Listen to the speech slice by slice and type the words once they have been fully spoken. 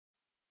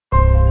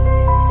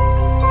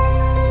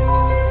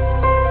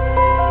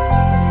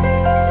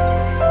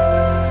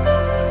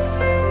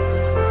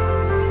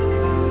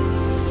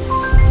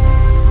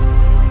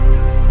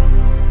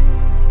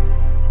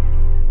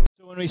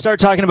we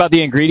start talking about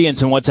the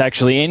ingredients and what's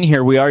actually in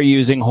here, we are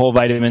using whole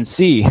vitamin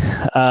C.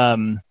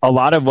 A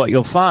lot of what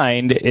you'll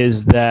find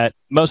is that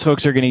most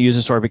folks are going to use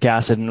ascorbic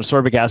acid, and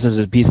ascorbic acid is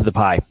a piece of the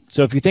pie.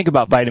 So if you think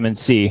about vitamin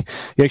C,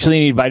 you actually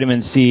need vitamin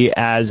C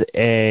as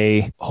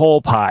a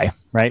whole pie,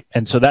 right?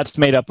 And so that's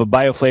made up of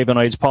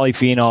bioflavonoids,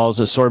 polyphenols,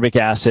 ascorbic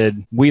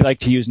acid. We like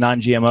to use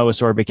non-GMO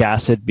ascorbic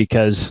acid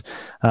because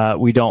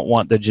we don't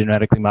want the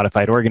genetically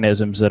modified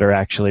organisms that are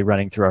actually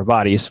running through our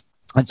bodies.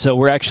 And so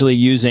we're actually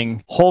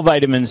using whole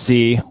vitamin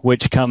C,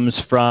 which comes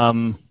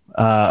from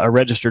a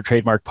registered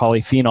trademark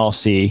polyphenol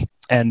C,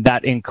 and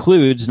that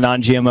includes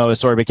non-GMO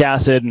ascorbic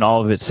acid and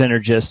all of its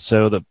synergists,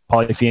 so the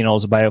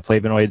polyphenols, the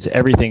bioflavonoids,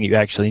 everything you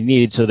actually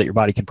need so that your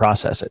body can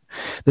process it.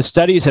 The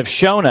studies have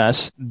shown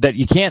us that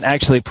you can't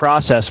actually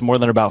process more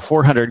than about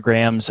 400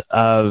 grams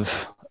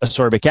of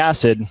ascorbic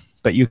acid,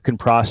 but you can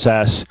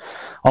process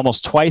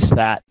almost twice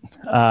that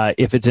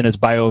if it's in its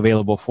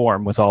bioavailable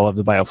form with all of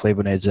the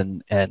bioflavonoids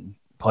and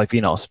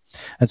polyphenols.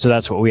 And so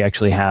that's what we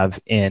actually have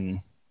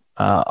in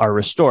our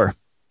Restore.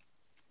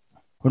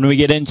 When we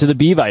get into the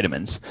B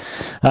vitamins,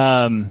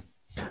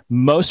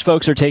 most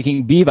folks are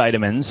taking B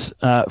vitamins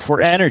for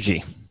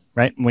energy,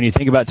 right? When you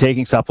think about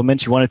taking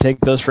supplements, you want to take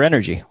those for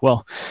energy.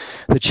 Well,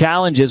 the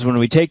challenge is when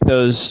we take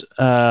those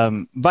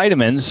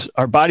vitamins,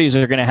 our bodies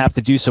are going to have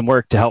to do some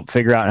work to help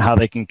figure out how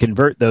they can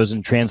convert those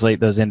and translate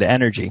those into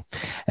energy.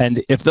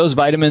 And if those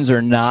vitamins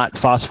are not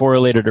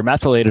phosphorylated or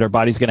methylated, our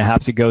body's going to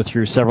have to go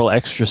through several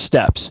extra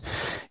steps,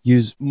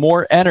 use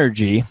more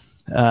energy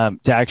to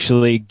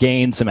actually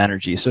gain some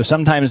energy. So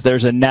sometimes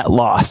there's a net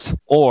loss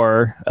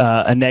or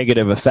a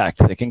negative effect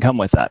that can come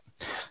with that.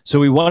 So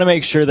we want to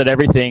make sure that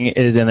everything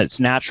is in its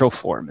natural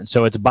form. And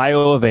so it's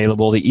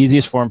bioavailable, the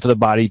easiest form for the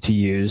body to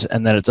use,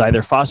 and that it's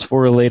either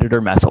phosphorylated or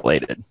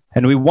methylated.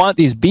 And we want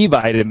these B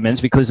vitamins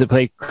because they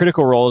play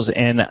critical roles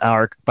in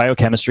our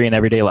biochemistry and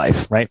everyday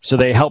life, right? So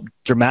they help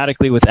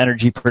dramatically with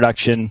energy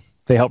production.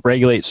 They help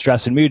regulate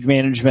stress and mood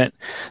management.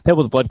 They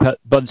help with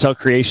blood cell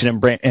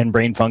creation and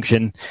brain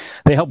function.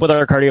 They help with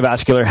our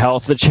cardiovascular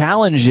health. The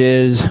challenge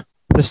is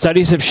the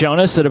studies have shown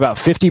us that about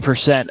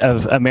 50%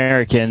 of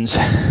Americans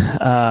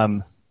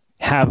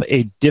have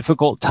a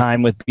difficult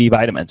time with B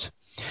vitamins.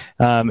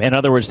 In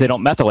other words, they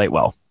don't methylate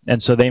well.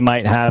 And so they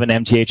might have an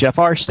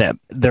MTHFR SNP.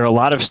 There are a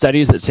lot of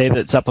studies that say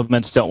that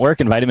supplements don't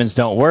work and vitamins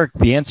don't work.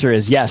 The answer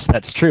is yes,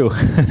 that's true.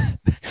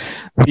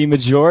 The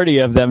majority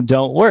of them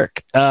don't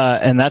work.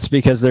 And that's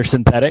because they're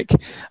synthetic.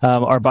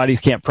 Our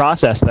bodies can't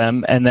process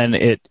them. And then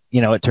it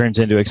turns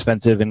into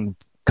expensive and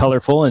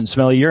colorful and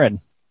smelly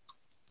urine.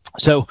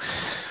 So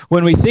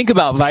when we think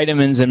about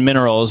vitamins and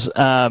minerals,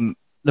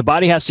 the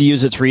body has to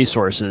use its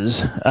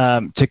resources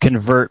to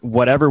convert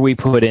whatever we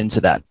put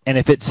into that. And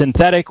if it's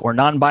synthetic or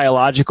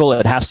non-biological,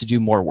 it has to do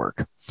more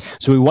work.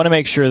 So we want to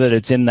make sure that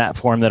it's in that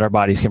form that our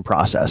bodies can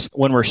process.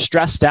 When we're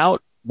stressed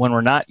out, when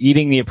we're not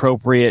eating the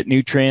appropriate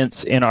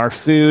nutrients in our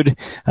food,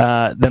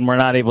 then we're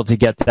not able to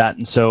get that.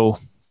 And so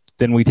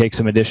then we take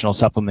some additional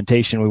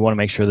supplementation. We want to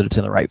make sure that it's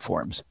in the right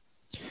forms.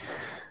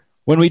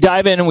 When we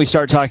dive in and we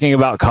start talking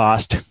about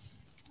cost,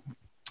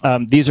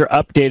 these are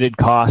updated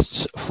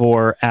costs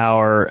for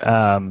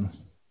our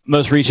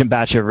most recent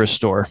batch of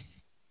Restore.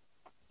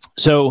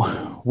 So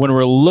when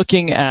we're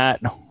looking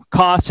at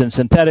costs and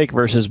synthetic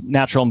versus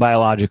natural and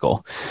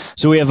biological.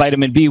 So we have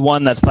vitamin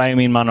B1, that's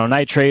thiamine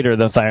mononitrate or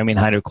the thiamine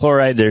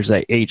hydrochloride. There's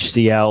a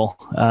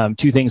HCl,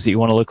 two things that you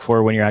want to look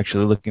for when you're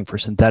actually looking for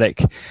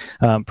synthetic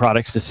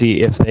products to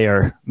see if they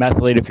are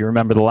methylated. If you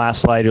remember the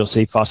last slide, you'll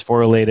see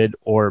phosphorylated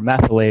or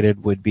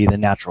methylated would be the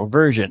natural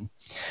version.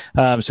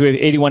 So we have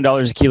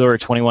 $81 a kilo or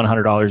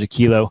 $2,100 a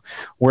kilo.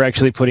 We're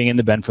actually putting in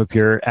the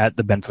Benfopure at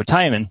the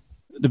benfotiamine.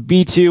 The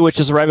B2, which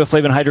is the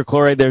riboflavin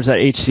hydrochloride, there's that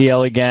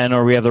HCl again,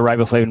 or we have the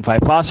riboflavin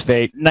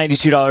 5-phosphate,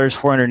 $92,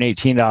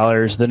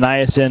 $418. The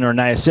niacin or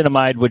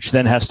niacinamide, which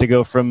then has to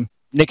go from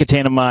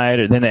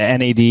nicotinamide, then to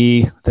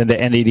NAD, then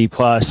to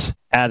NAD+,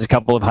 adds a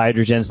couple of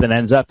hydrogens, then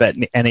ends up at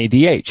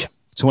NADH.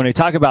 So when we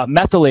talk about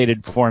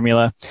methylated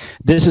formula,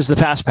 this is the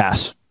fast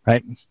pass,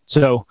 right?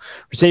 So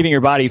we're saving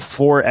your body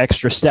 4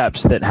 extra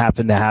steps that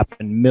happen to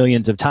happen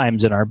millions of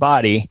times in our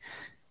body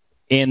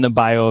in the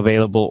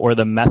bioavailable or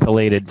the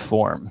methylated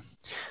form.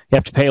 You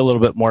have to pay a little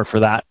bit more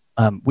for that.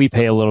 We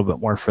pay a little bit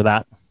more for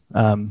that.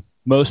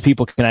 Most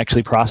people can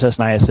actually process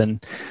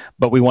niacin,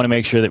 but we want to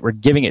make sure that we're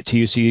giving it to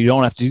you so you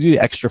don't have to do the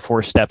extra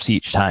 4 steps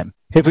each time.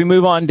 If we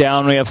move on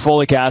down, we have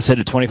folic acid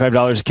at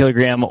 $25 a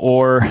kilogram,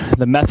 or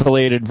the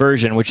methylated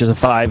version, which is a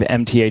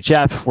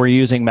 5-MTHF. We're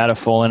using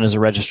Metafolin as a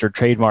registered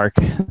trademark.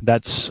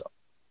 That's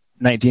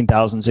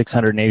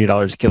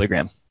 $19,680 a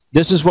kilogram.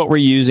 This is what we're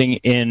using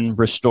in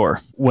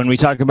Restore. When we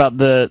talk about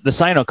the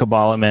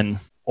cyanocobalamin,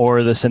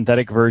 or the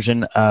synthetic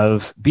version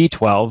of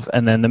B12,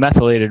 and then the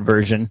methylated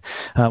version,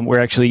 we're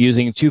actually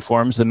using 2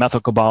 forms, the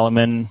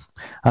methylcobalamin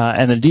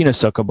and the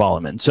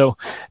dinosocobalamin. So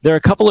there are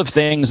a couple of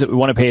things that we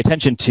want to pay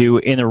attention to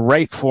in the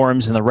right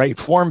forms and the right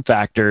form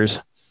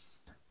factors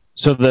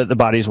so that the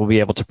bodies will be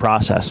able to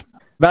process.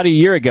 About a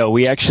year ago,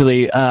 we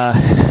actually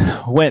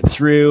went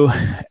through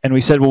and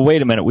we said, well,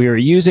 wait a minute, we were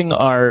using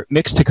our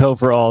mixed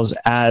tocopherols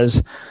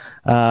as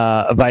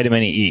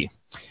vitamin E.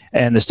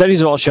 And the studies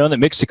have all shown that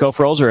mixed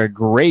tocopherols are a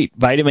great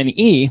vitamin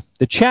E.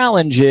 The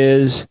challenge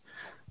is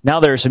now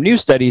there are some new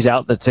studies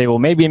out that say, well,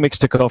 maybe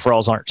mixed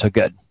tocopherols aren't so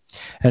good.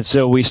 And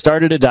so we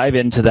started to dive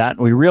into that, and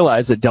we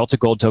realized that Delta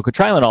Gold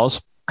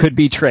tocotrienols could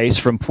be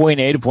traced from point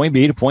A to point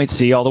B to point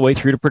C all the way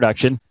through to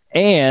production.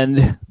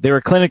 And they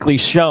were clinically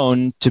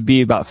shown to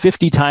be about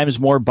 50 times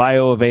more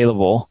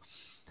bioavailable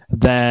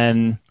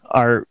than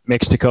our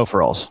mixed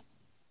tocopherols.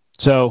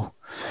 So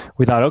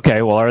we thought,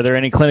 okay, well, are there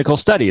any clinical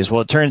studies?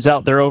 Well, it turns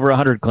out there are over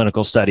 100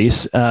 clinical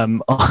studies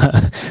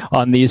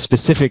on these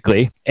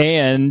specifically.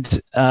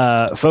 And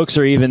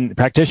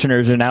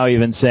practitioners are now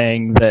even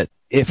saying that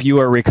if you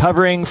are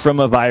recovering from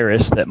a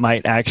virus that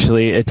might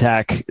actually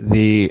attack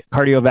the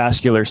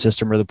cardiovascular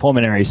system or the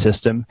pulmonary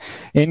system,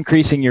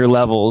 increasing your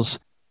levels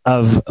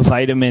of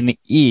vitamin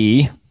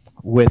E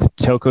with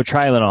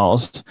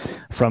tocotrienols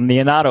from the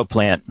annatto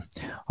plant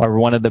are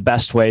one of the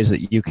best ways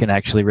that you can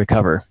actually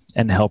recover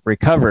and help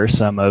recover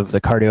some of the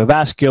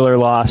cardiovascular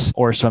loss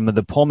or some of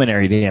the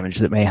pulmonary damage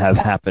that may have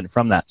happened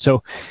from that.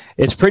 So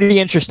it's pretty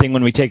interesting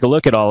when we take a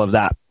look at all of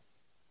that.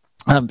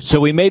 So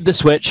we made the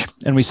switch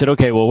and we said,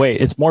 okay, well, wait,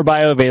 it's more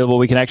bioavailable.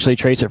 We can actually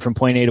trace it from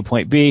point A to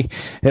point B.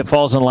 It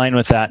falls in line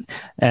with that.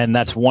 And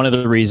that's one of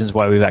the reasons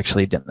why we've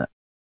actually done that.